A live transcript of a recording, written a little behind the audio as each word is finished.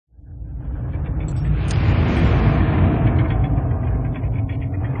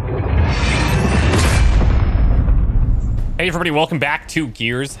Hey everybody, welcome back to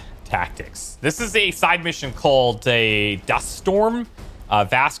Gears Tactics. This is a side mission called a Dust Storm,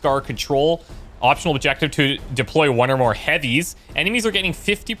 Vasgar Control. Optional objective to deploy one or more heavies. Enemies are getting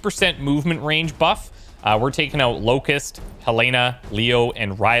 50% movement range buff. We're taking out Locust, Helena, Leo,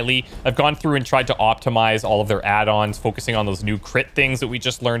 and Riley. I've gone through and tried to optimize all of their add-ons, focusing on those new crit things that we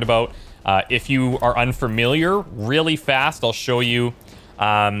just learned about. If you are unfamiliar, really fast, I'll show you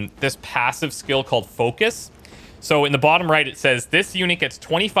this passive skill called Focus. So in the bottom right, it says this unit gets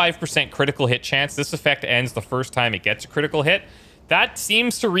 25% critical hit chance. This effect ends the first time it gets a critical hit. That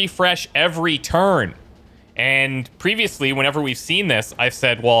seems to refresh every turn. And previously, whenever we've seen this, I've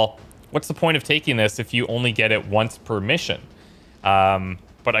said, well, what's the point of taking this if you only get it once per mission?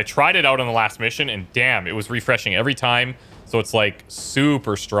 But I tried it out on the last mission, and damn, it was refreshing every time. So it's like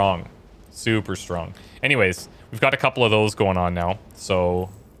super strong. Super strong. Anyways, we've got a couple of those going on now.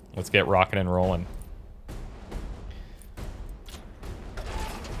 So let's get rocking and rolling.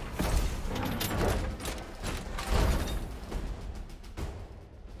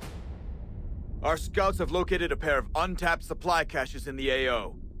 Our scouts have located a pair of untapped supply caches in the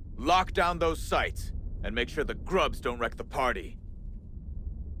AO. Lock down those sites, and make sure the grubs don't wreck the party.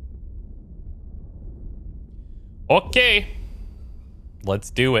 Okay.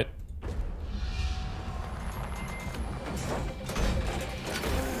 Let's do it.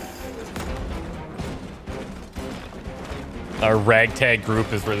 Our ragtag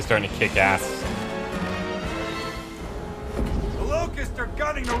group is really starting to kick ass. Locusts are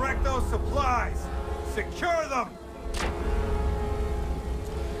gunning to wreck those supplies. Secure them.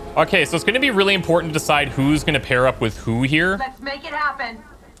 Okay, so it's going to be really important to decide who's going to pair up with who here. Let's make it happen.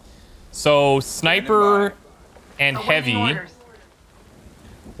 So sniper and heavy,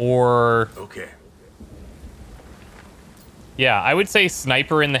 or okay. Yeah, I would say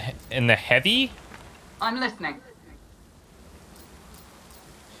sniper in the heavy. I'm listening.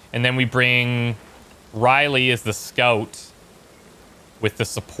 And then we bring Riley as the scout with the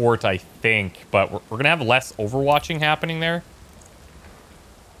support, I think. But we're going to have less overwatching happening there.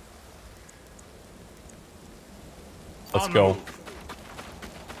 Let's go.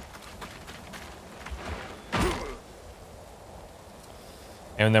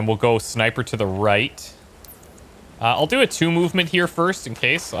 And then we'll go sniper to the right. I'll do a 2 movement here first in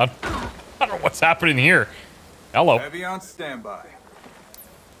case. I don't know what's happening here. Hello. Heavy on standby.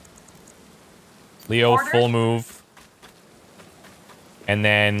 Leo, Orders. full move. And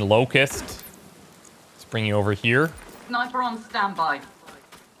then Locust. Let's bring you over here. Sniper on standby. I'm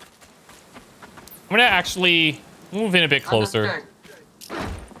going to actually move in a bit closer. Understood.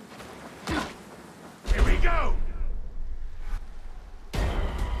 Here we go.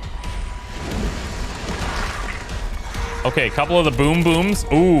 Okay, a couple of the boom booms.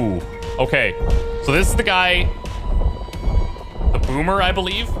 Ooh. Okay. So this is the guy, the boomer, I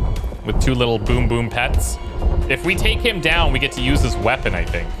believe, with 2 little boom boom pets. If we take him down, we get to use his weapon, I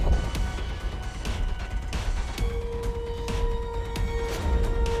think.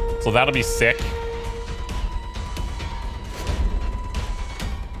 So that'll be sick.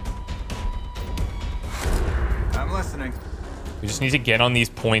 I'm listening. We just need to get on these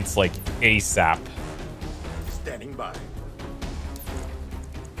points like ASAP. Standing by.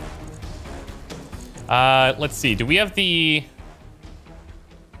 Let's see. Do we have the...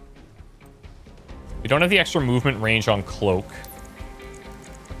 We don't have the extra movement range on Cloak.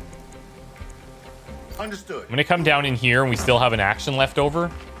 Understood. I'm going to come down in here and we still have an action left over.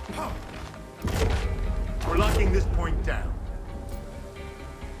 We're locking this point down.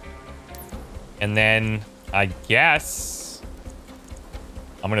 And then I guess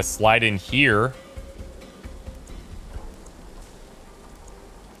I'm going to slide in here.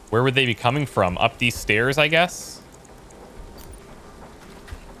 Where would they be coming from? Up these stairs, I guess?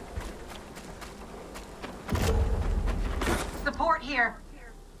 Support here.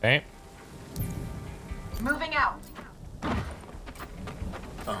 Okay. Moving out.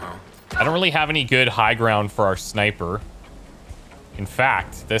 I don't really have any good high ground for our sniper. In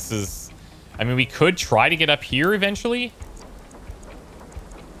fact, this is... I mean, we could try to get up here eventually.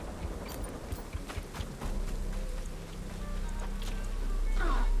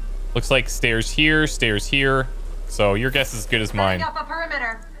 Looks like stairs here, stairs here. So your guess is as good as mine. Setting up a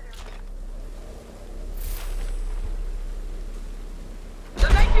perimeter.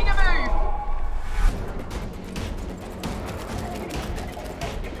 They're making a move.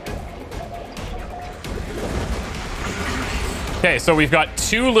 Okay, so we've got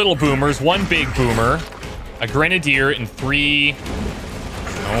 2 little boomers, 1 big boomer, a grenadier, and 3...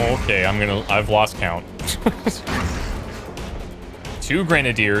 Oh, okay, I've lost count. 2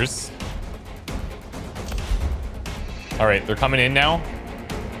 grenadiers. All right, they're coming in now.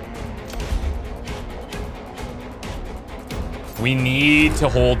 We need to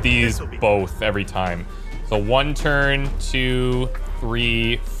hold these both every time. So 1 turn, 2,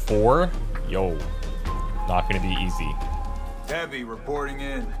 3, 4. Yo, not gonna be easy. Heavy reporting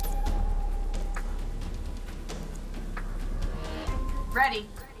in. Ready.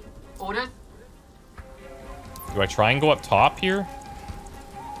 Orders. Do I try and go up top here?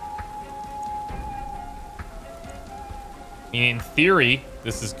 I mean, in theory,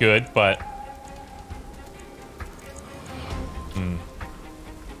 this is good, but...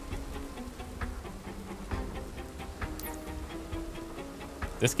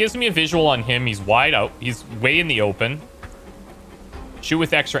 This gives me a visual on him. He's wide out. He's way in the open. Shoot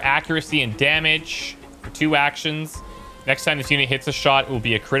with extra accuracy and damage for 2 actions. Next time this unit hits a shot, it will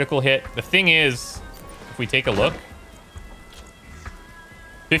be a critical hit. The thing is, if we take a look,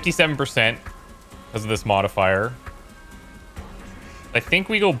 57% because of this modifier. I think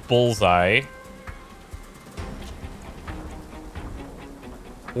we go bullseye.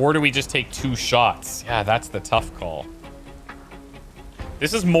 Or do we just take 2 shots? Yeah, that's the tough call.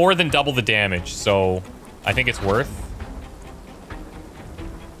 This is more than double the damage, so I think it's worth.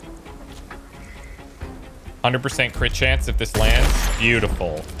 100% crit chance if this lands.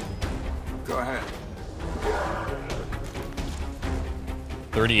 Beautiful. Go ahead.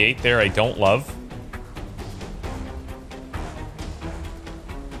 38 there, I don't love.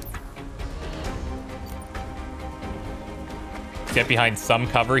 Get behind some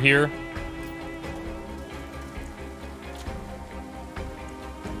cover here.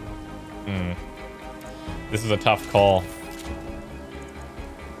 This is a tough call.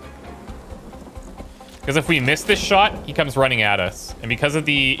 Because if we miss this shot, he comes running at us. And because of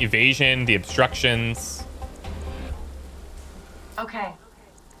the evasion, the obstructions... Okay.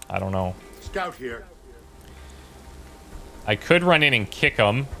 I don't know. Scout here. I could run in and kick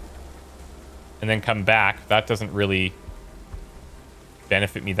him. And then come back. That doesn't really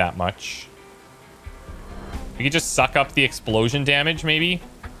benefit me that much. We could just suck up the explosion damage, maybe.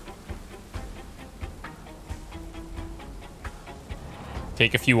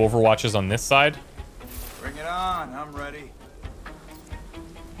 Take a few overwatches on this side. Bring it on. I'm ready.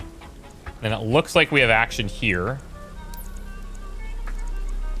 And it looks like we have action here.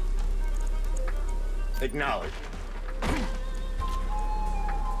 Acknowledge. Oh,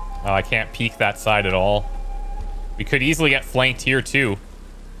 I can't peek that side at all. We could easily get flanked here, too.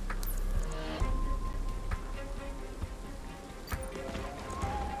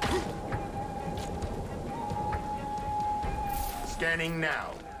 Scanning now.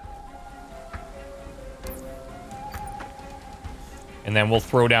 And then we'll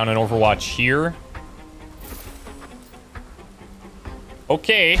throw down an overwatch here.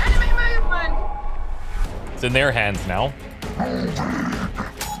 Okay. Enemy movement. It's in their hands now.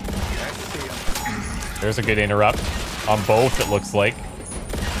 There's a good interrupt on both, it looks like.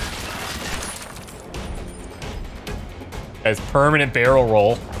 As permanent barrel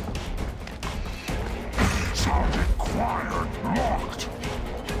roll.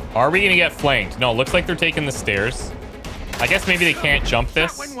 Are we gonna get flanked? No, it looks like they're taking the stairs. I guess maybe they can't jump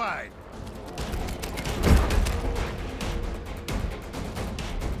this.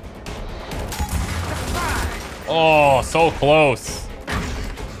 Oh, so close.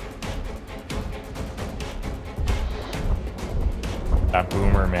 That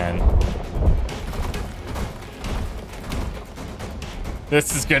boomer, man.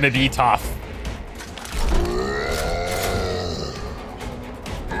 This is gonna be tough.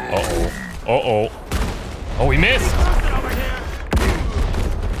 Uh-oh. Uh-oh. Oh, we missed!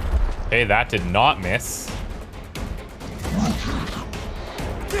 Hey, that did not miss.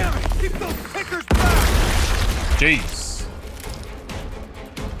 Damn it! Keep those pickers back! Jeez.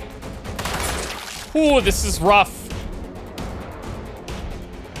 Ooh, this is rough.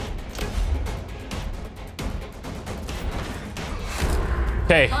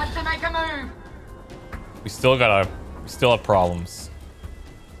 Okay. Time to make a move. We still have problems.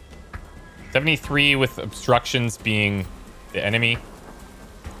 73 with obstructions being the enemy.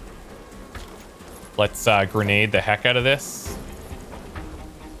 Let's grenade the heck out of this.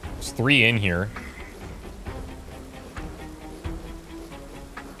 There's 3 in here.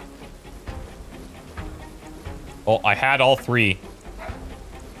 Oh, I had all 3.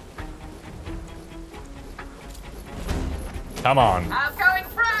 Come on. Outgoing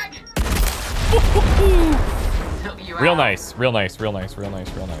frag. Took you Real out. nice, real nice, real nice, real nice,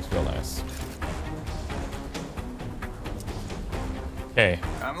 real nice, real nice. Okay.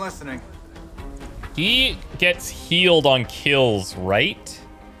 I'm listening. He gets healed on kills, right?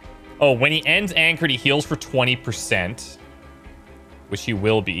 Oh, when he ends anchored, he heals for 20%, which he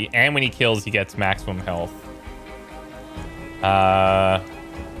will be. And when he kills, he gets maximum health.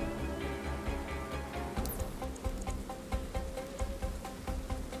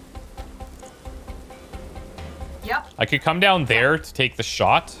 Yep. I could come down there to take the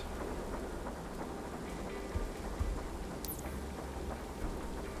shot.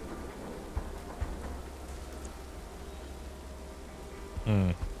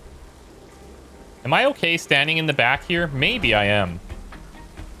 Am I okay standing in the back here? Maybe I am.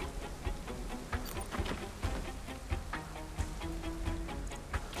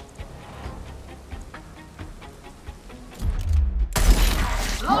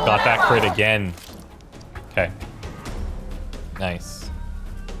 Got that crit again. Okay. Nice.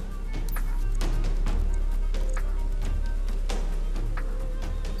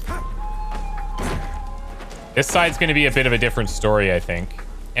 This side's going to be a bit of a different story, I think.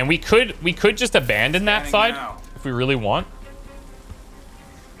 And we could just abandon that side if we really want.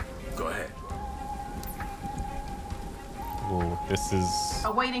 Go ahead. Ooh, this is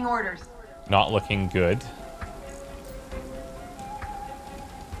Awaiting orders. not looking good.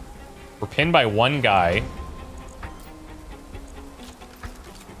 We're pinned by one guy.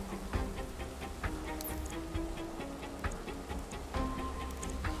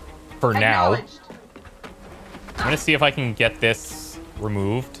 For now. Acknowledged. I'm gonna see if I can get this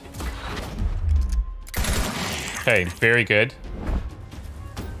removed. Okay, very good.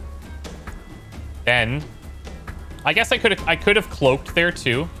 Then I guess I could have cloaked there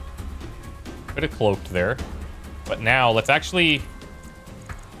too. Could have cloaked there. But now let's actually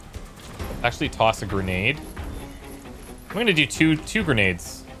toss a grenade. I'm gonna do two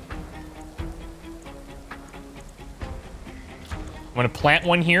grenades. I'm gonna plant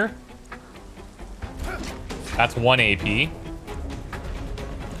one here. That's 1 AP.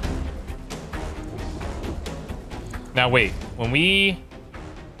 Now wait, when we...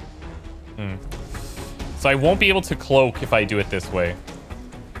 So I won't be able to cloak if I do it this way.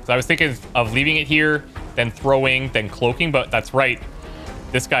 So I was thinking of leaving it here, then throwing, then cloaking, but that's right.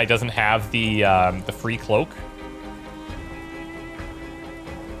 This guy doesn't have the free cloak.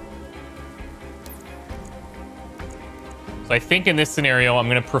 So I think in this scenario, I'm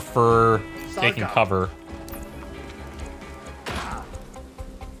going to prefer taking cover.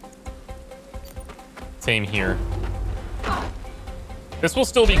 Same here. This will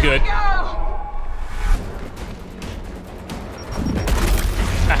still be good.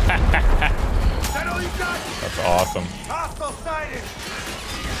 That's awesome.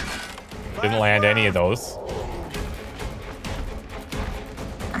 Didn't land any of those.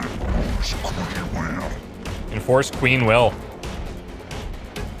 Enforce Queen Will.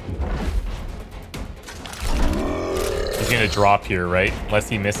 He's gonna drop here, right? Unless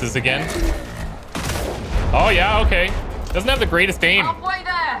he misses again. Oh yeah, okay. Doesn't have the greatest aim. Halfway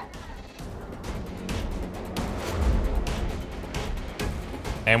there.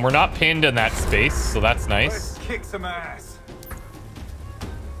 And we're not pinned in that space, so that's nice. Let's kick some ass.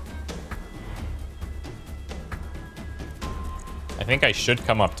 I think I should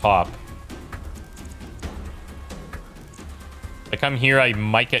come up top. If I come here, I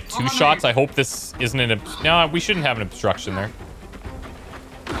might get two shots. I hope this isn't an... No, we shouldn't have an obstruction there.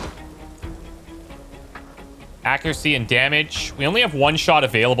 Accuracy and damage. We only have one shot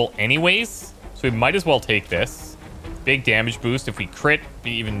available anyways, so we might as well take this. Big damage boost. If we crit,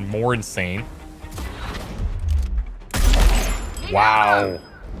 be even more insane. Wow.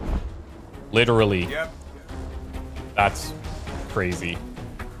 Literally. Yep. That's crazy.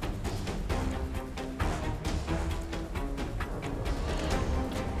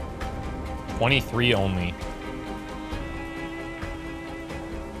 $23 only.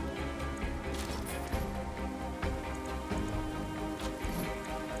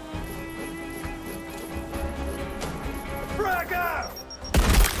 Frag out!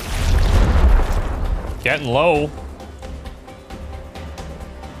 Getting low.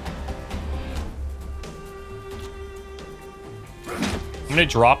 I'm gonna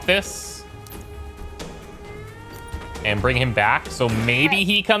drop this and bring him back. So maybe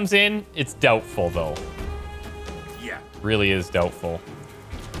he comes in. It's doubtful though. Yeah. Really is doubtful.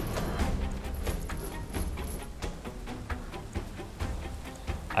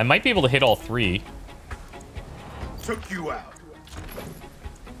 I might be able to hit all three. Took you out.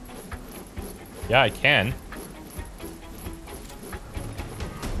 Yeah, I can.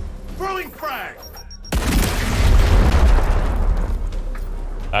 Throwing frag.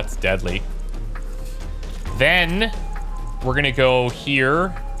 That's deadly. Then we're gonna go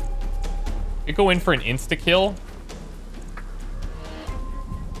here. We go in for an insta kill.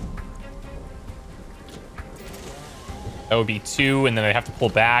 That would be 2, and then I'd have to pull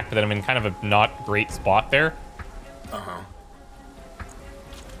back, but then I'm in kind of a not great spot there. Uh-huh.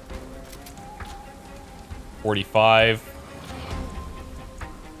 45.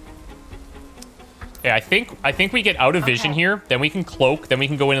 Yeah, I think we get out of vision here. Then we can cloak. Then we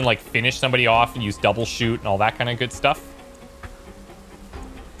can go in and like finish somebody off and use double shoot and all that kind of good stuff.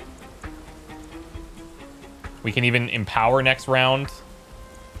 We can even empower next round.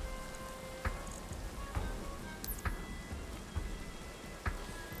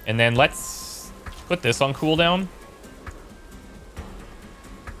 And then let's put this on cooldown.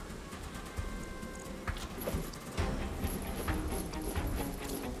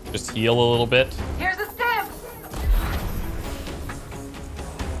 Just heal a little bit. Here's a stim.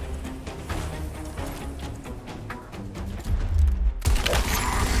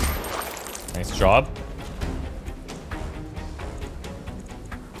 Nice job.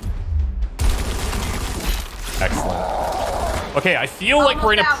 Excellent. Okay, I feel like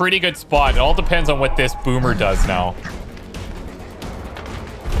we're in a pretty good spot. It all depends on what this boomer does now.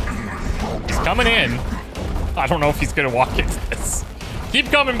 He's coming in. I don't know if he's gonna walk into this. Keep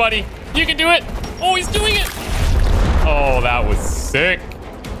coming, buddy. You can do it. Oh, he's doing it. Oh, that was sick.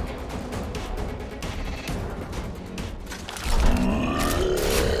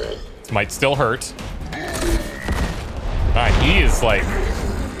 This might still hurt. He is like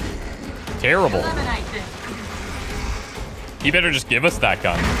terrible. Eliminated. He better just give us that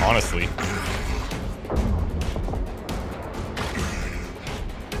gun, honestly.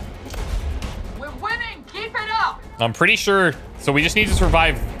 We're winning. Keep it up. I'm pretty sure. So we just need to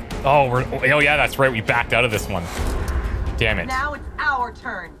survive. Oh, oh yeah, that's right. We backed out of this one. Damn it. Now it's our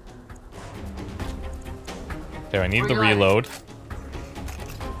turn. Okay, I need the Reload. reload.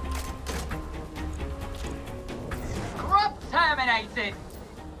 Grub terminated.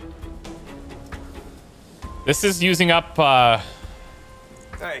 This is using up.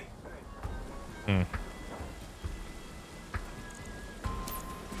 Hey, Do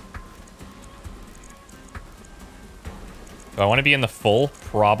I want to be in the full?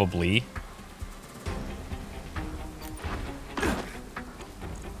 Probably.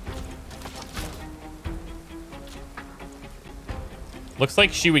 Looks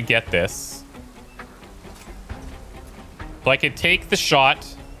like she would get this. So I could take the shot.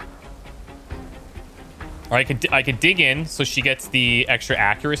 Or I could dig in so she gets the extra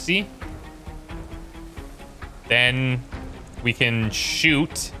accuracy. Then we can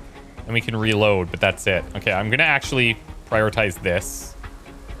shoot and we can reload, but that's it. Okay, I'm gonna actually prioritize this.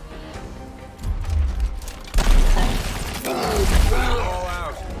 all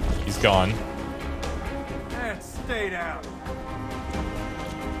out. He's gone. And stay down.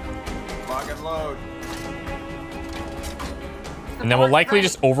 Lock and load. And then we'll likely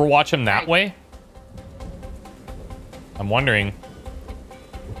just overwatch him that way. I'm wondering.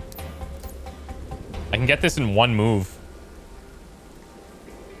 I can get this in one move.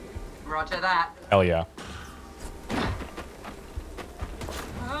 Roger that. Hell yeah.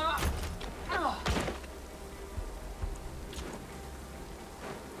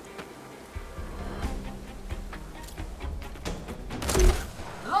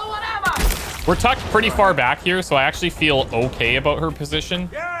 Low on ammo. We're tucked pretty far back here, so I actually feel okay about her position.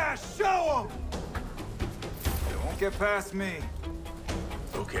 Yeah, show 'em. They won't get past me.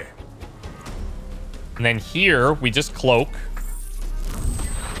 Okay. And then here, we just cloak.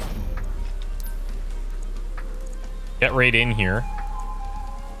 Get right in here.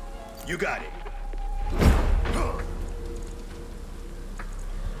 You got it.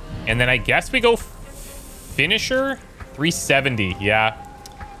 And then I guess we go finisher. 370, yeah.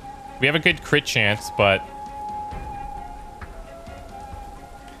 We have a good crit chance, but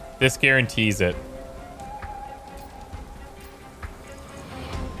this guarantees it.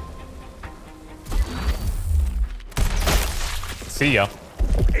 See ya.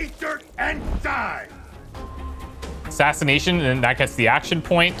 Eat dirt and die. Assassination, and that gets the action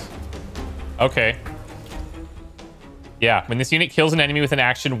point. Okay. Yeah, when this unit kills an enemy with an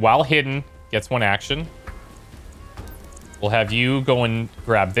action while hidden, gets one action. We'll have you go and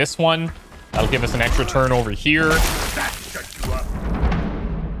grab this one. That'll give us an extra turn over here. That shut you up.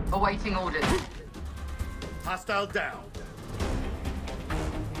 Awaiting orders. Hostile down.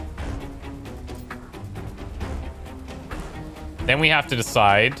 Then we have to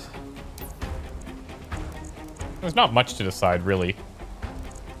decide. There's not much to decide, really.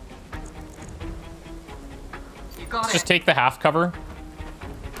 You got Let's it. just take the half cover.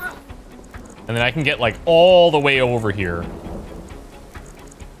 And then I can get, like, all the way over here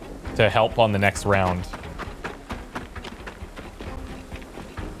to help on the next round.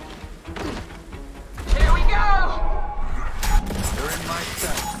 Here we go.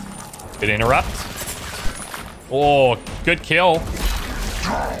 Good interrupt. Oh, good kill.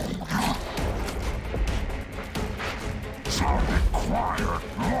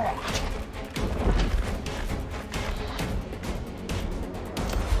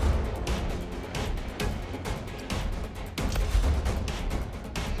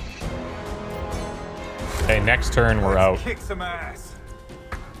 Okay, next turn we're out. Kick some ass.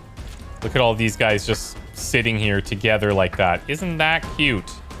 Look at all these guys just sitting here together like that. Isn't that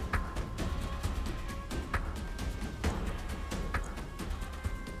cute?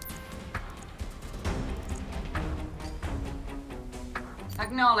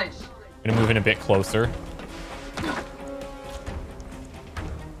 Acknowledged. I'm gonna move in a bit closer.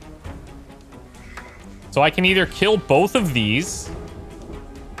 So I can either kill both of these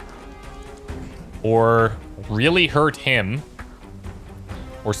or really hurt him,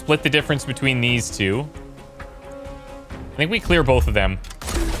 or split the difference between these two. I think we clear both of them.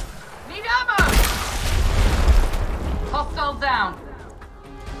 Need ammo! Hostile down.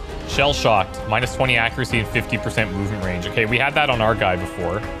 Shell shocked. Minus 20 accuracy and 50% movement range. Okay, we had that on our guy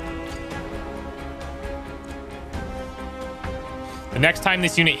before. The next time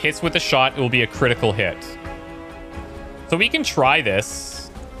this unit hits with a shot, it will be a critical hit. So we can try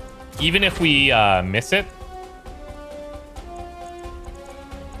this, even if we miss it.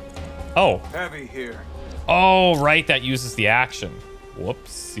 Oh. Heavy here. Oh, right. That uses the action.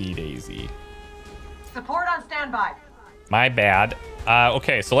 Whoopsie daisy. Support on standby. My bad.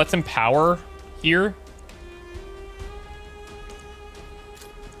 Okay, so let's empower here.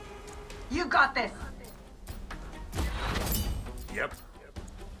 You got this. Yep.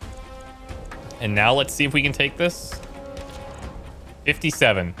 And now let's see if we can take this.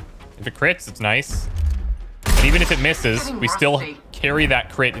 57. If it crits, it's nice. But even if it misses, we still carry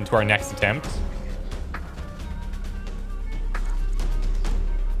that crit into our next attempt.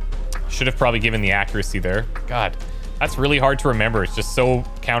 Should have probably given the accuracy there. God, that's really hard to remember. It's just so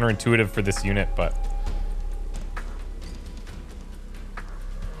counterintuitive for this unit, but...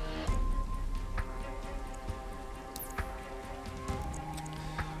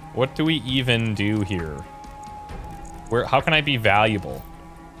 What do we even do here? How can I be valuable?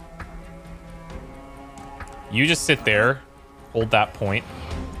 You just sit there, hold that point.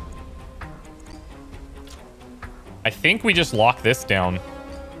 I think we just lock this down.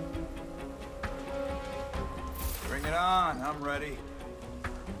 Bring it on. I'm ready.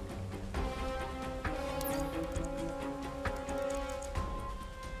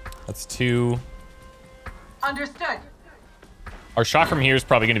 That's 2. Understood. Our shot from here is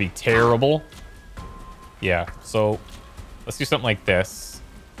probably going to be terrible. Yeah, so let's do something like this.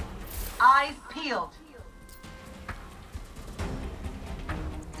 Eyes peeled.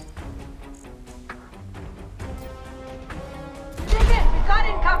 Dig in. We've got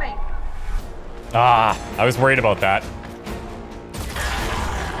incoming. Ah, I was worried about that.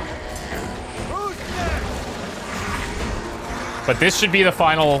 But this should be the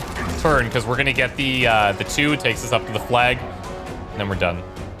final turn because we're going to get the 2. It takes us up to the flag. And then we're done.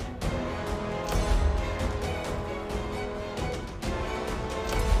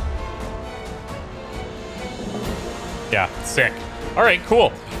 Yeah, sick. All right,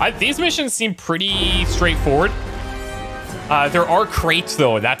 cool. These missions seem pretty straightforward. There are crates,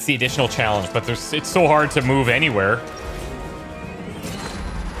 though. That's the additional challenge. But it's so hard to move anywhere.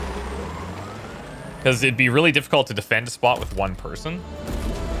 Because it'd be really difficult to defend a spot with one person.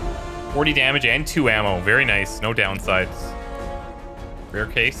 40 damage and 2 ammo. Very nice. No downsides. Rare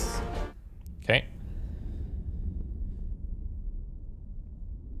case. Okay.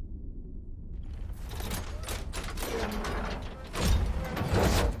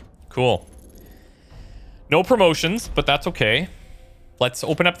 Cool. No promotions, but that's okay. Let's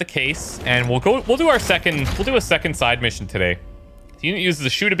open up the case and we'll do a second side mission today. The unit uses the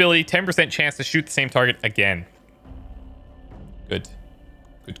shoot ability, 10% chance to shoot the same target again. Good.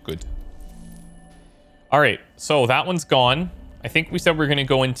 Good. All right, so that one's gone. I think we said we're going to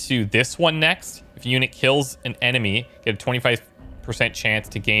go into this one next. If a unit kills an enemy, get a 25% chance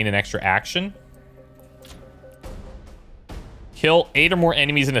to gain an extra action. Kill 8 or more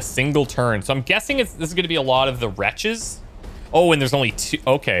enemies in a single turn. So I'm guessing this is going to be a lot of the wretches. Oh, and there's only 2.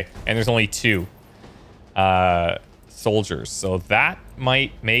 Okay, and there's only 2 soldiers. So that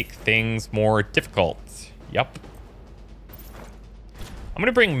might make things more difficult. Yep. I'm going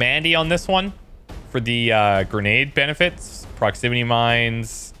to bring Mandy on this one for the grenade benefits, proximity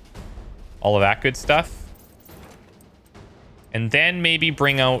mines, all of that good stuff. And then maybe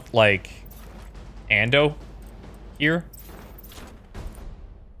bring out, like, Ando here.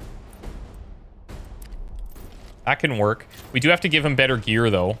 That can work. We do have to give him better gear,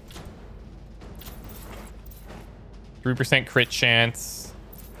 though. 3% crit chance.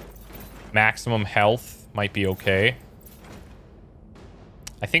 Maximum health might be okay.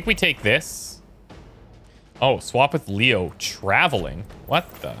 I think we take this. Oh, swap with Leo. Traveling. What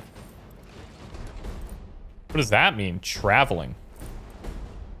the? What does that mean? Traveling.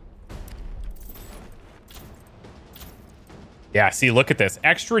 Yeah, see, look at this.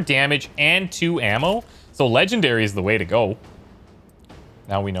 Extra damage and 2 ammo. So legendary is the way to go.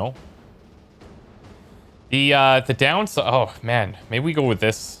 Now we know. The downside... Oh, man. Maybe we go with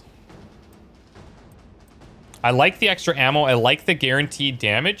this. I like the extra ammo. I like the guaranteed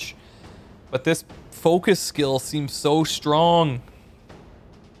damage. But this focus skill seems so strong.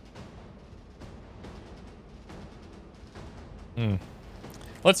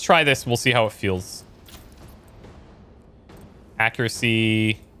 Let's try this. We'll see how it feels.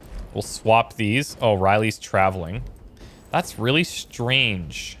 Accuracy. We'll swap these. Oh, Riley's traveling. That's really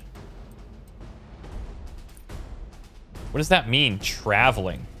strange. What does that mean?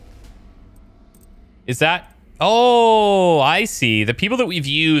 Traveling. Is that... Oh, I see. The people that we've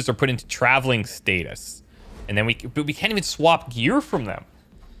used are put into traveling status. And then we can't even swap gear from them.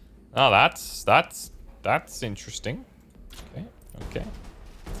 Oh, that's interesting.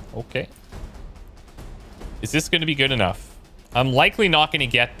 Okay. Is this going to be good enough? I'm likely not going to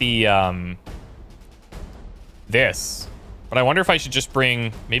get the, this. But I wonder if I should just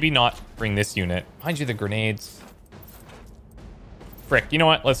bring... Maybe not bring this unit. Mind you, the grenades. Frick, you know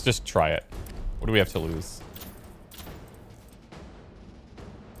what? Let's just try it. What do we have to lose?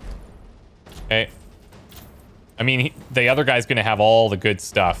 Okay. I mean, the other guy's going to have all the good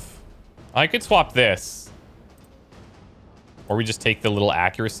stuff. I could swap this. Or we just take the little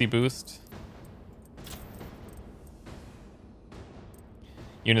accuracy boost.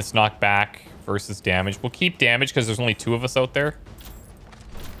 Units knocked back versus damage. We'll keep damage because there's only 2 of us out there.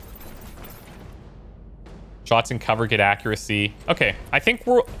 Shots in cover get accuracy. Okay, I think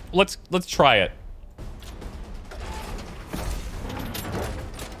we're... Let's try it.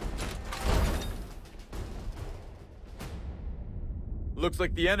 Looks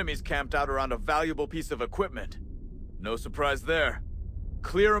like the enemy's camped out around a valuable piece of equipment. No surprise there.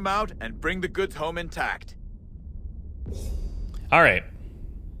 Clear them out and bring the goods home intact. All right.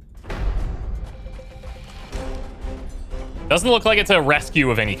 Doesn't look like it's a rescue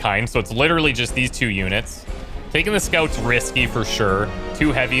of any kind, so it's literally just these 2 units. Taking the scouts risky for sure.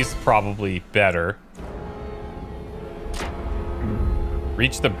 2 heavies probably better.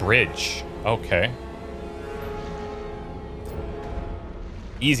 Reach the bridge. Okay.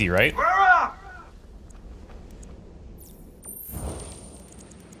 Easy, right? We're up!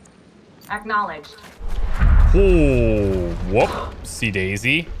 Acknowledged. Oh, whoopsie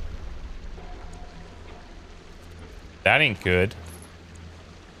daisy. That ain't good.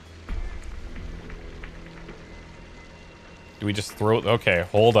 Do we just throw... Okay,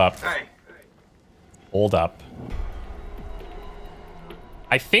 hold up. Hey. Hold up.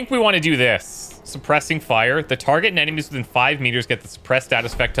 I think we want to do this. Suppressing fire. The target and enemies within 5 meters get the suppressed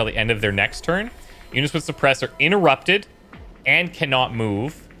status effect till the end of their next turn. Units with suppress are interrupted and cannot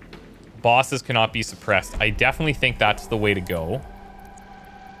move. Bosses cannot be suppressed. I definitely think that's the way to go.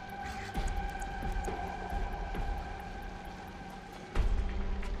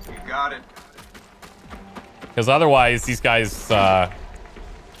 You got it. Because otherwise, these guys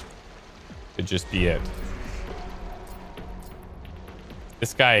could just be it.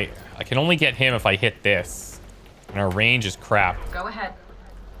 This guy, I can only get him if I hit this. And our range is crap. Go ahead.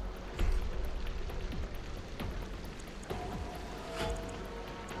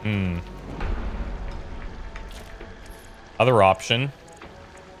 Other option.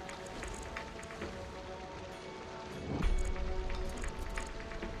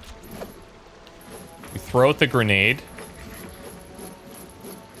 We throw out the grenade.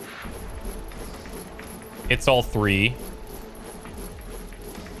 Hits all 3.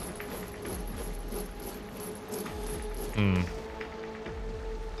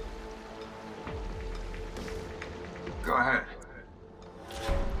 Go ahead.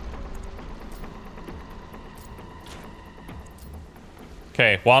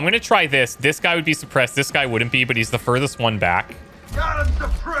 Okay, well, I'm going to try this. This guy would be suppressed. This guy wouldn't be, but he's the furthest one back. Got him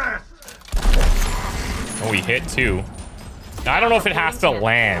suppressed! Oh, he hit 2. Now, I don't know if it has to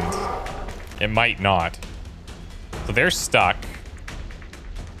land. It might not. So they're stuck.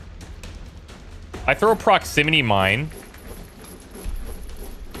 I throw a proximity mine.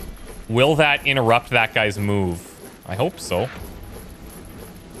 Will that interrupt that guy's move? I hope so.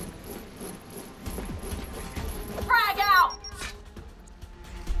 Frag out!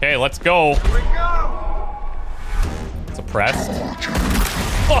 Okay, let's go. Here we go! Suppressed.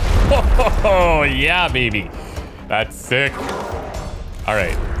 Oh, yeah, baby. That's sick. All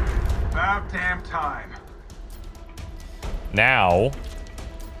right. About damn time. Now,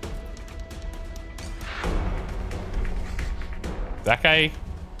 that guy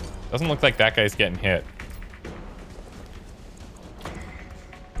doesn't look like that guy's getting hit.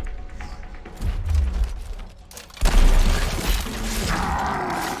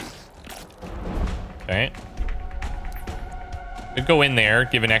 Okay. Could go in there,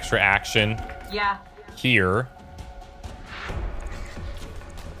 give an extra action. Yeah. Here.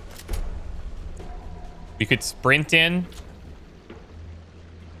 We could sprint in.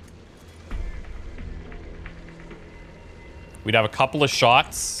 We'd have a couple of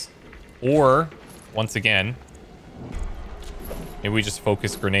shots. Or, once again, maybe we just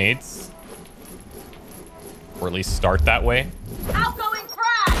focus grenades. Or at least start that way. Outgoing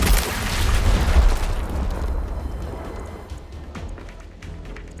frag!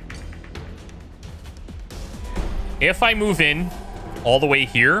 If I move in all the way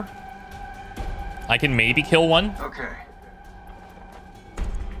here, I can maybe kill one. Okay.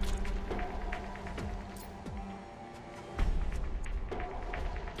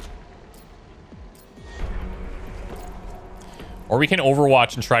 Or we can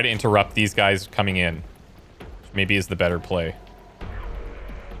overwatch and try to interrupt these guys coming in. Which maybe is the better play.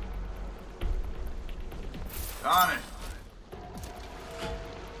 On it.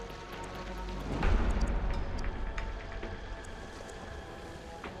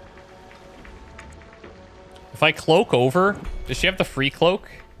 If I cloak over, does she have the free cloak?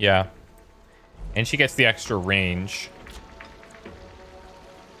 Yeah. And she gets the extra range.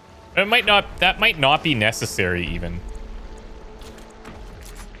 It might not, that might not be necessary even.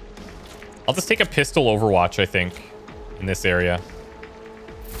 I'll just take a pistol overwatch, I think, in this area.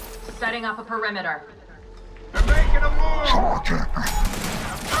 Setting up a perimeter. They're making a move.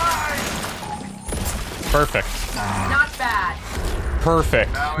 Perfect. Not bad.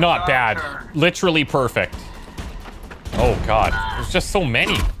 Perfect. Now it's Not our bad. turn. Literally perfect. Oh, God. There's just so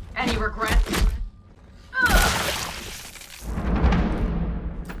many. Any regrets?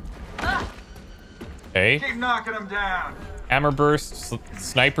 Okay. Keep knocking them down. Hammer burst,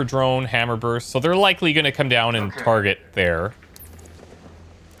 sniper drone, hammer burst. So they're likely going to come down and Okay. target there.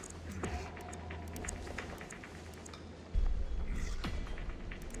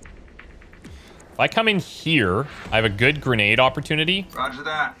 If I come in here, I have a good grenade opportunity. Roger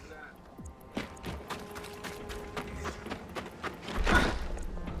that.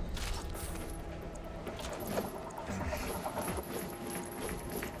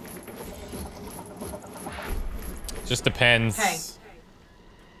 Just depends.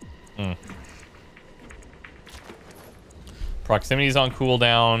 Hey. Proximity's on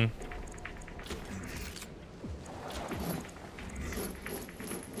cooldown.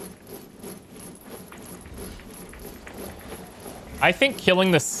 I think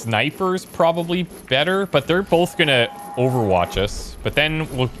killing the sniper's probably better, but they're both gonna overwatch us. But then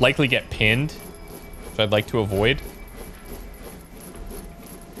we'll likely get pinned, which I'd like to avoid.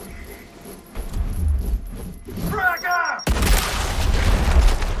 Frag up!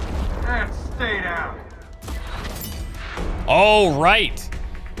 And stay down. Oh, right.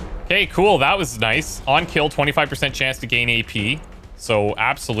 Okay, cool. That was nice. On kill, 25% chance to gain AP. So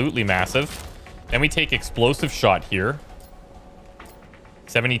absolutely massive. Then we take explosive shot here.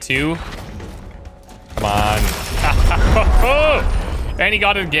 72. Come on. And he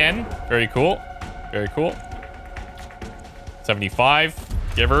got it again. Very cool. Very cool. 75.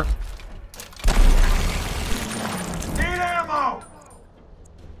 Give her. Need ammo.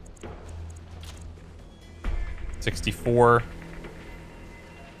 64.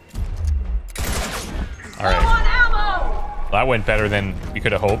 All Low right. on ammo! Well, that went better than we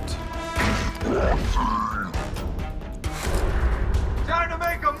could have hoped. Time to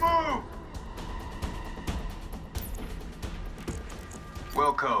make a move.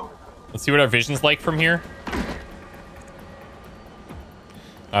 Wilco. Let's see what our vision's like from here.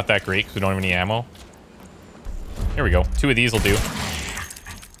 Not that great because we don't have any ammo. Here we go. 2 of these will do.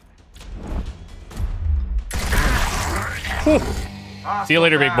 Whew. See you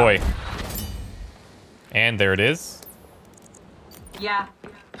later, big boy. And there it is. Yeah.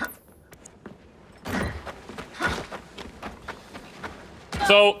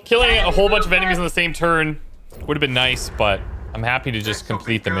 So, killing a whole bunch of enemies in the same turn would have been nice, but I'm happy to just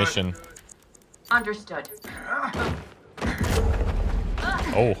complete the mission. Understood.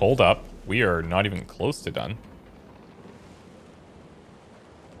 Oh, hold up. We are not even close to done.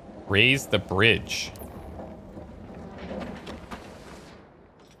 Raise the bridge.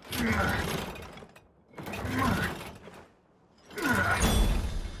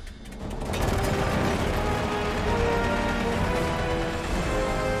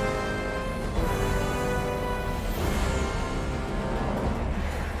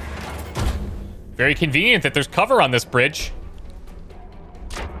 Very convenient that there's cover on this bridge.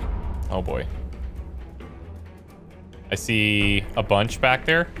 Oh boy. I see a bunch back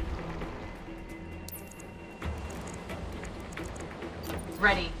there.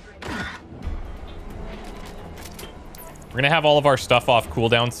 Ready. We're gonna have all of our stuff off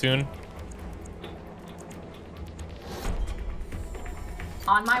cooldown soon.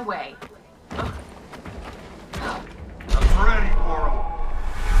 On my way. I'm ready for him.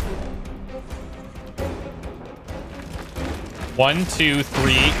 1, 2,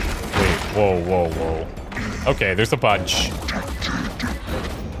 3. Wait, whoa, whoa, whoa. Okay, there's a bunch.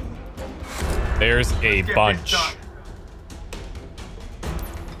 There's a bunch.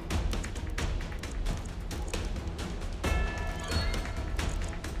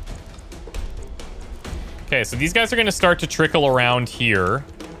 Okay, so these guys are going to start to trickle around here,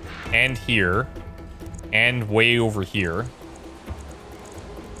 and way over here.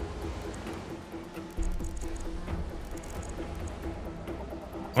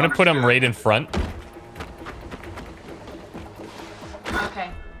 I'm going to put them right in front.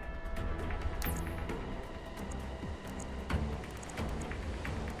 Okay.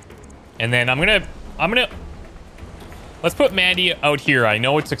 And then I'm gonna let's put Mandy out here. I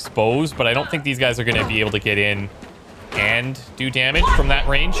know it's exposed, but I don't think these guys are gonna be able to get in and do damage from that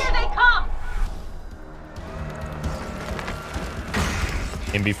range. Here they come.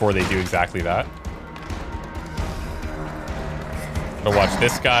 And before they do exactly that. Gotta watch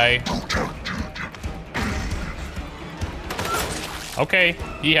this guy. Okay,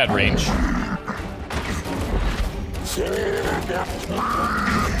 he had range. Time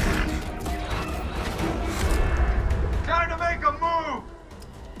to make a move.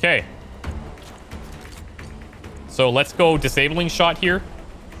 Okay. So let's go disabling shot here.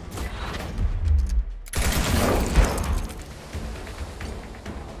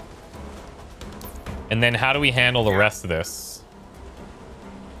 And then how do we handle the rest of this?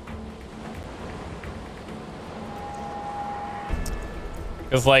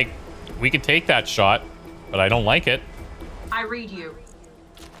 Because, like, we could take that shot, but I don't like it. I read you.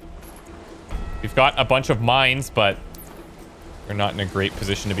 We've got a bunch of mines, but we're not in a great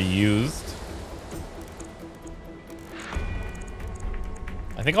position to be used.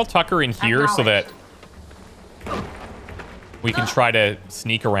 I think I'll tuck her in here so that we can try to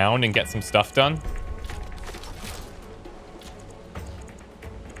sneak around and get some stuff done.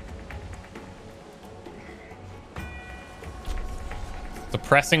 The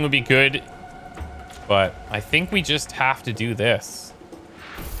pressing would be good, but I think we just have to do this.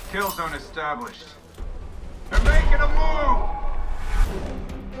 Kill zone established. They're making a move.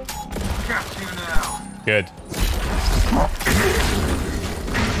 Got you now. Good.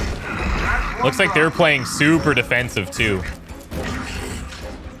 Looks like they're playing super defensive too.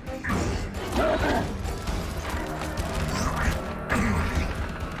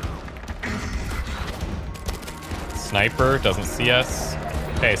 Sniper doesn't see us.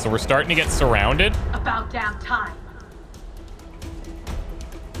 Okay, so we're starting to get surrounded. About damn time.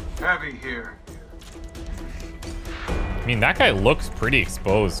 Heavy here. I mean, that guy looks pretty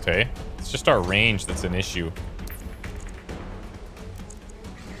exposed, hey? It's just our range that's an issue.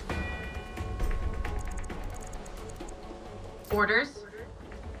 Orders.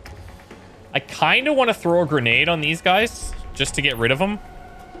 I kind of want to throw a grenade on these guys just to get rid of them.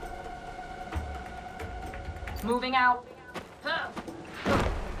 Moving out.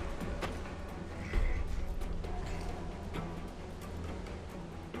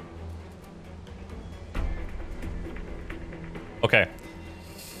 Okay.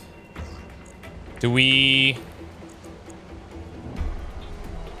 Do we...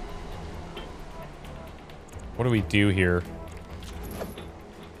 What do we do here?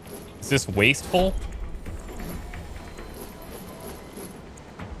 Is this wasteful?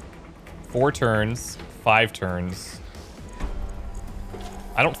 4 turns, 5 turns.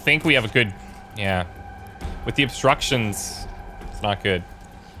 I don't think we have a good... Yeah. With the obstructions, it's not good.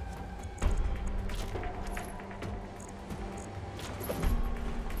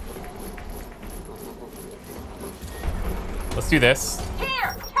 Let's do this.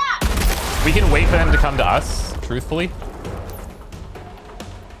 Here, cat. We can wait for them to come to us, truthfully.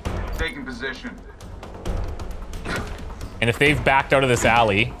 Taking position. And if they've backed out of this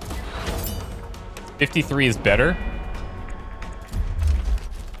alley, 53 is better.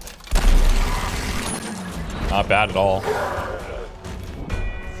 Not bad at all.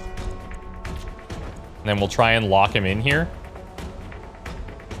 And then we'll try and lock him in here.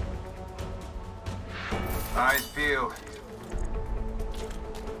 Eyes peeled.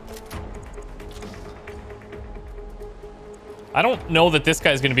 I don't know that this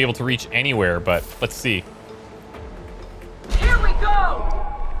guy's going to be able to reach anywhere, but let's see. Here we go!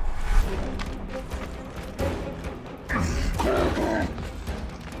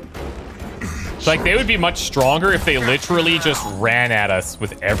 It's like they would be much stronger if they literally just ran at us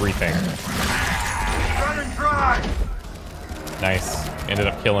with everything. Run and drive! Nice. Ended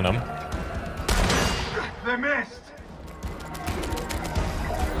up killing him. They missed!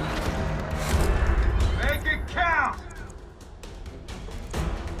 Make it count!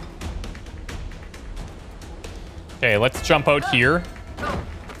 Okay, let's jump out here.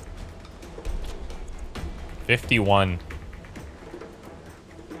 51.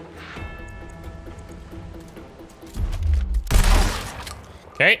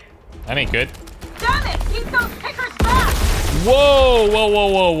 Okay, that ain't good. Damn it! Keep those pickers back! Whoa, whoa, whoa,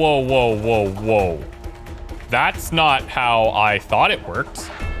 whoa, whoa, whoa, whoa, whoa. That's not how I thought it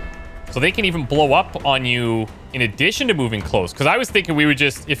worked. So they can even blow up on you in addition to moving close. Because I was thinking we would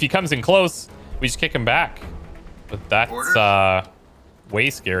just, if he comes in close, we just kick him back. But that's way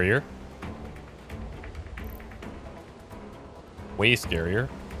scarier. Way scarier.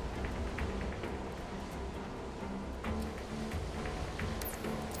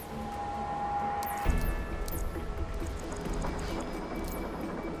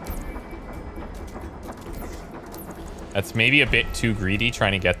 That's maybe a bit too greedy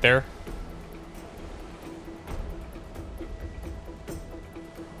trying to get there.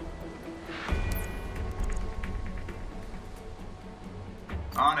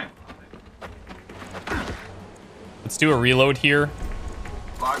 On it. Let's do a reload here.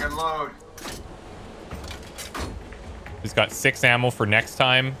 Lock and load. He's got 6 ammo for next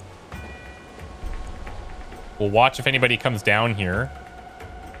time. We'll watch if anybody comes down here.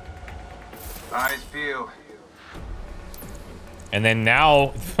 Eyes peeled. And then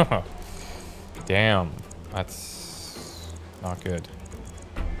now... Damn. That's not good.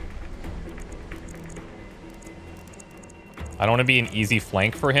 I don't want to be an easy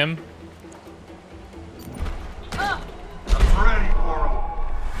flank for him. I'm ready for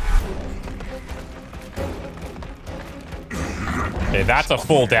him. Okay, that's a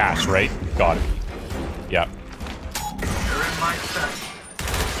full dash, right? Got it. Yep. You're in my sight.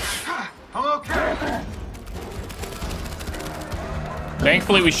 I'm okay.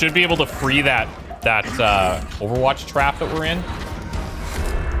 Thankfully, we should be able to free that Overwatch trap that we're in.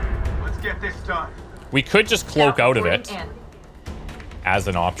 Let's get this done. We could just cloak out of it In. as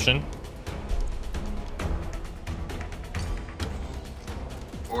an option.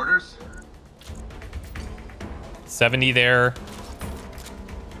 Orders? 70 there.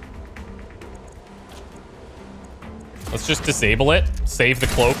 Let's just disable it. Save the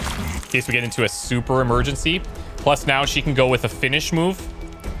cloak in case we get into a super emergency. Plus now she can go with a finish move.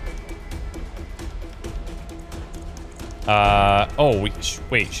 Oh,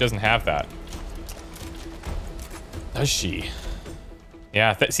 wait, she doesn't have that. Does she?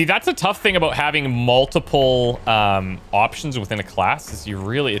 Yeah, see, that's a tough thing about having multiple options within a class is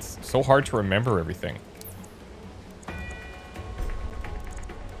it's so hard to remember everything.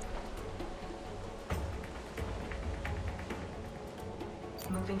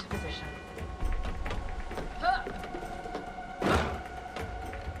 Moving to position.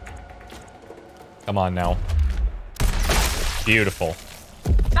 Come on now. Beautiful.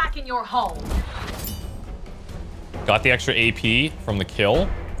 Back in your home. Got the extra AP from the kill.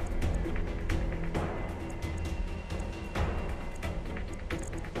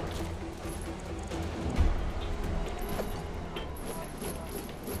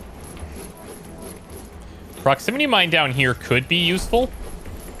 Proximity mine down here could be useful.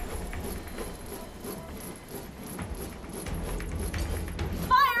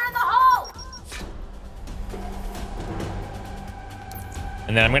 Fire in the hole!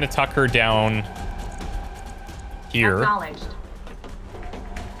 And then I'm going to tuck her down here. Acknowledged.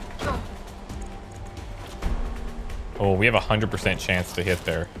 Oh, we have a 100% chance to hit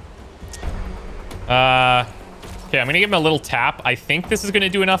there. Okay, I'm going to give him a little tap. I think this is going to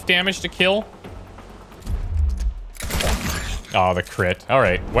do enough damage to kill. Oh, the crit. All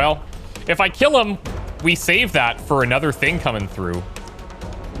right. Well, if I kill him, we save that for another thing coming through.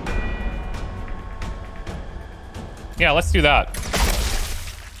 Yeah, let's do that.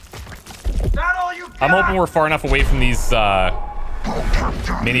 That all you got? I'm hoping we're far enough away from these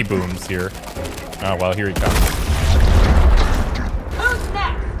mini booms here. Oh, well, here he comes. Who's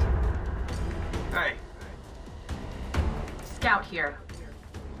next? Hey, Scout here.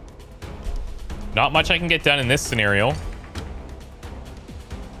 Not much I can get done in this scenario.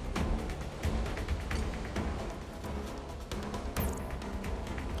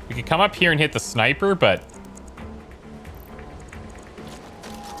 We could come up here and hit the sniper, but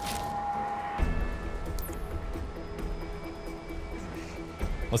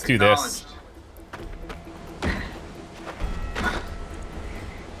let's do this.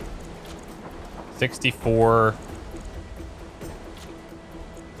 $64.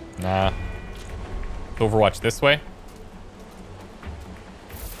 Nah. Overwatch this way.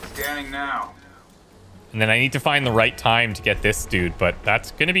 Scanning now. And then I need to find the right time to get this dude, but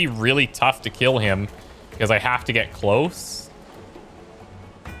that's going to be really tough to kill him because I have to get close.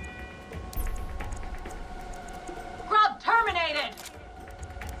 Grub terminated.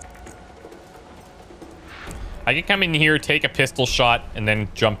 I can come in here, take a pistol shot, and then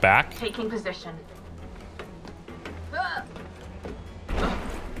jump back. Taking position.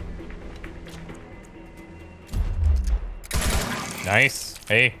 Nice.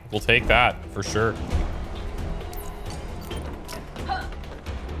 Hey, we'll take that for sure.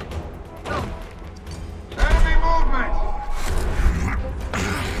 Enemy movement.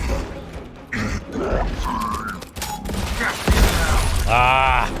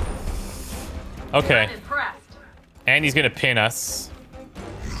 Ah. Okay. Impressed. And he's gonna pin us.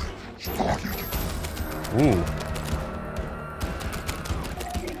 Ooh.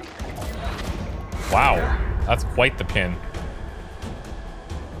 Wow. That's quite the pin.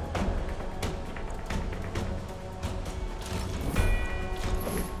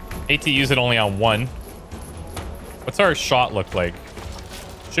 Hate to use it only on one. What's our shot look like?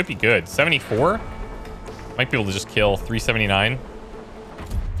 Should be good. 74? Might be able to just kill 379.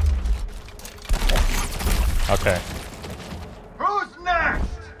 Okay. Who's next?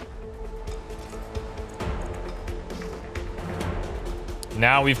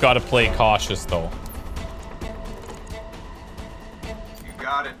 Now we've got to play cautious, though. You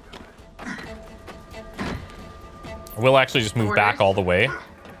got it. We'll actually just move back all the way.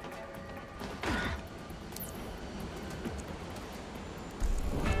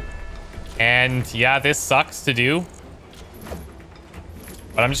 And yeah, this sucks to do.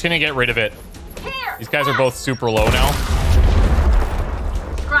 But I'm just going to get rid of it. Here. These guys are both super low now.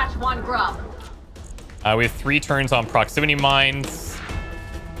 Scratch one grub. We have 3 turns on proximity mines.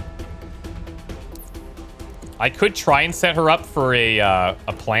 I could try and set her up for a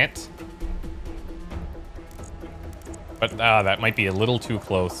plant. But that might be a little too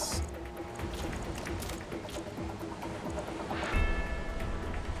close.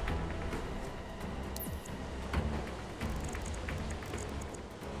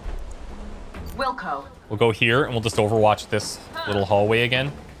 Wilco. We'll go here and we'll just overwatch this little hallway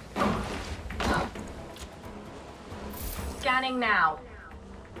again. Scanning now.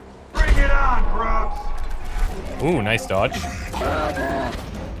 Bring it on, grubs. Ooh, nice dodge.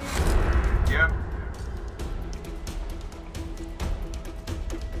 Yep.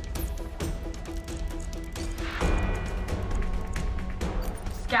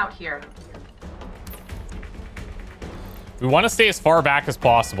 Scout here. We want to stay as far back as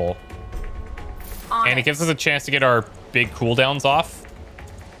possible. On And it gives us a chance to get our big cooldowns off.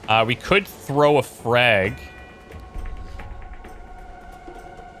 We could throw a frag.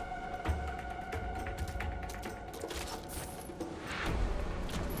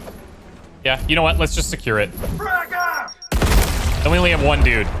 Yeah, you know what? Let's just secure it. Frag out. Then we only have one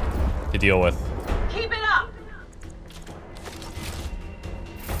dude to deal with. Keep it up.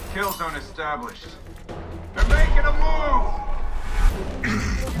 Kill zone established. They're making a move.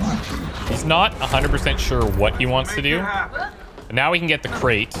 He's not 100% sure what he wants to Make do. it happen. But now we can get the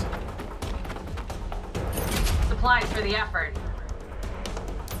crate. Supplies for the effort.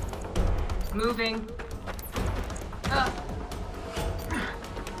 Moving.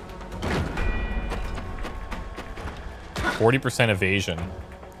 40% evasion.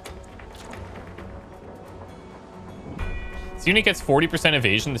 This unit gets 40%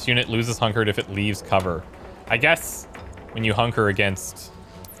 evasion. This unit loses hunkered if it leaves cover. I guess when you hunker against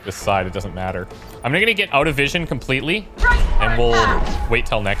this side, it doesn't matter. I'm going to get out of vision completely, and we'll wait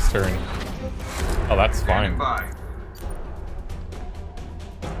till next turn. Oh, that's Standing fine.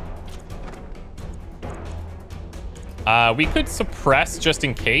 by. We could suppress just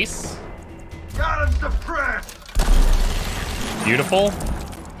in case. Got him suppressed. Beautiful.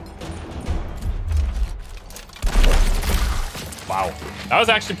 Wow. That was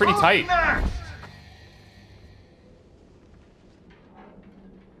actually pretty tight. Next.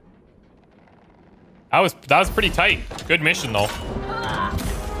 That was pretty tight. Good mission though.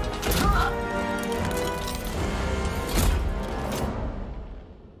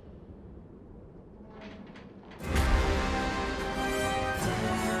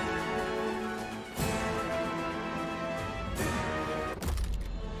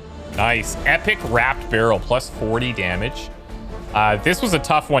 Nice. Epic wrapped barrel, plus 40 damage. This was a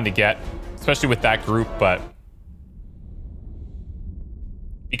tough one to get, especially with that group, but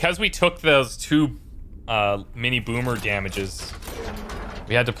Because we took those 2 mini boomer damages,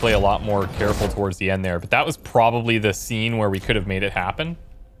 we had to play a lot more careful towards the end there. But that was probably the scene where we could have made it happen.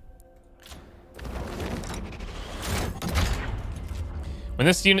 When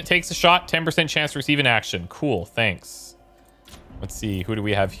this unit takes a shot, 10% chance to receive an action. Cool, thanks. Let's see, who do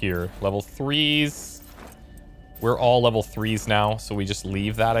we have here? Level 3s. We're all level 3s now, so we just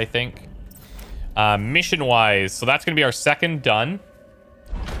leave that, I think. Mission-wise, so that's going to be our second done.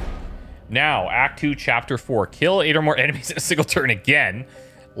 Now, Act 2, Chapter 4. Kill 8 or more enemies in a single turn again.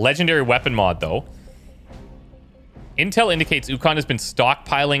 Legendary weapon mod, though. Intel indicates Ukkon has been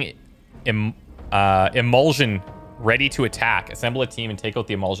stockpiling emulsion ready to attack. Assemble a team and take out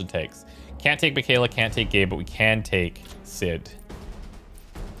the emulsion tanks. Can't take Michaela, can't take Gabe, but we can take Sid.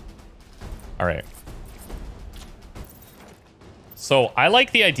 All right. So I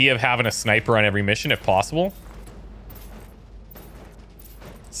like the idea of having a sniper on every mission if possible.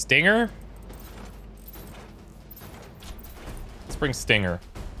 Stinger. Let's bring Stinger.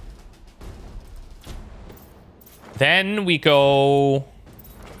 Then we go...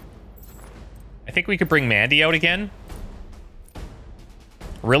 I think we could bring Mandy out again.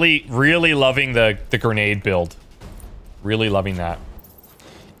 Really, really loving the grenade build. Really loving that.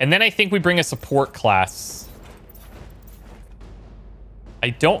 And then I think we bring a support class.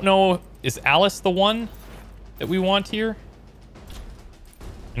 I don't know. Is Alice the one that we want here?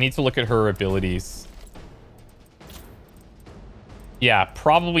 I need to look at her abilities. Yeah,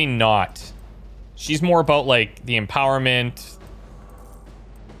 probably not. She's more about, like, the empowerment.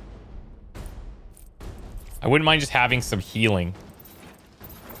 I wouldn't mind just having some healing.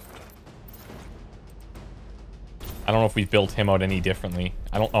 I don't know if we built him out any differently.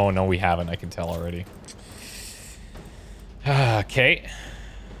 I don't... Oh, no, we haven't. I can tell already. Okay.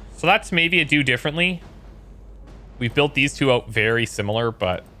 So that's maybe a do differently. We've built these two out very similar,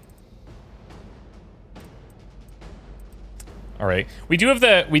 but... All right. We do have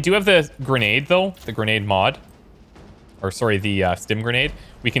the grenade, though. The grenade mod. Or, sorry, the stim grenade.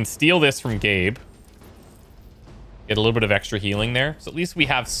 We can steal this from Gabe. Get a little bit of extra healing there. So at least we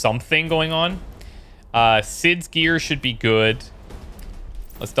have something going on. Sid's gear should be good.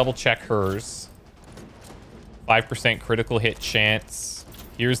 Let's double check hers. 5% critical hit chance.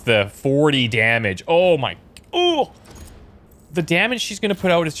 Here's the 40 damage. Oh my... Oh! The damage she's going to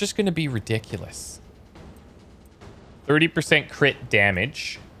put out is just going to be ridiculous. 30% crit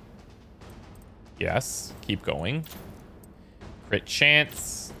damage. Yes. Keep going. Crit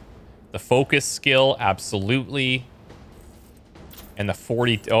chance. The focus skill, absolutely. And the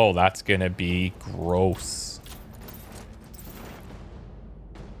 40... Oh, that's going to be gross.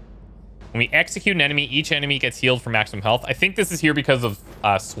 When we execute an enemy, each enemy gets healed for maximum health. I think this is here because of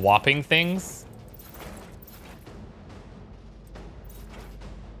swapping things.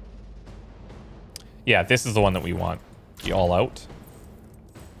 Yeah, this is the one that we want. The all out.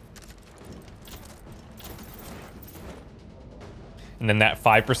 And then that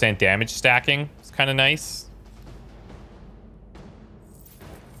 5% damage stacking is kind of nice.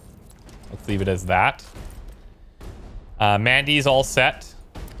 Let's leave it as that. Mandy's all set.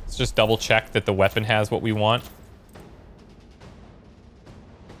 Let's just double check that the weapon has what we want.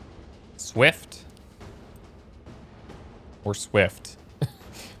 Swift. Or Swift.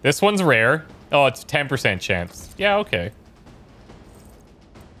 This one's rare. Oh, it's 10% chance. Yeah, okay.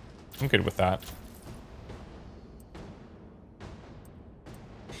 I'm good with that.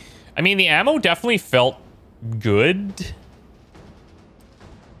 I mean, the ammo definitely felt good.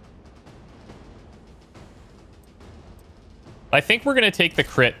 I think we're going to take the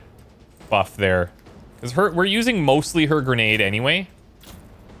crit buff there. Because we're using mostly her grenade anyway.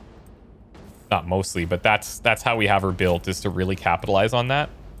 Not mostly, but that's how we have her built, is to really capitalize on that.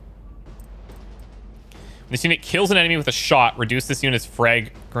 This unit kills an enemy with a shot. Reduce this unit's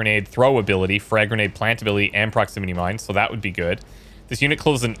frag grenade throw ability, frag grenade plant ability, and proximity mine. So that would be good. This unit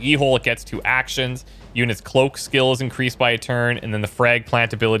closes an E-hole. It gets 2 actions. Unit's cloak skill is increased by a turn. And then the frag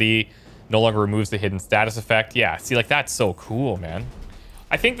plant ability no longer removes the hidden status effect. Yeah, see, like, that's so cool, man.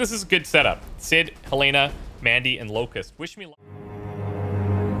 I think this is a good setup. Sid, Helena, Mandy, and Locust. Wish me luck.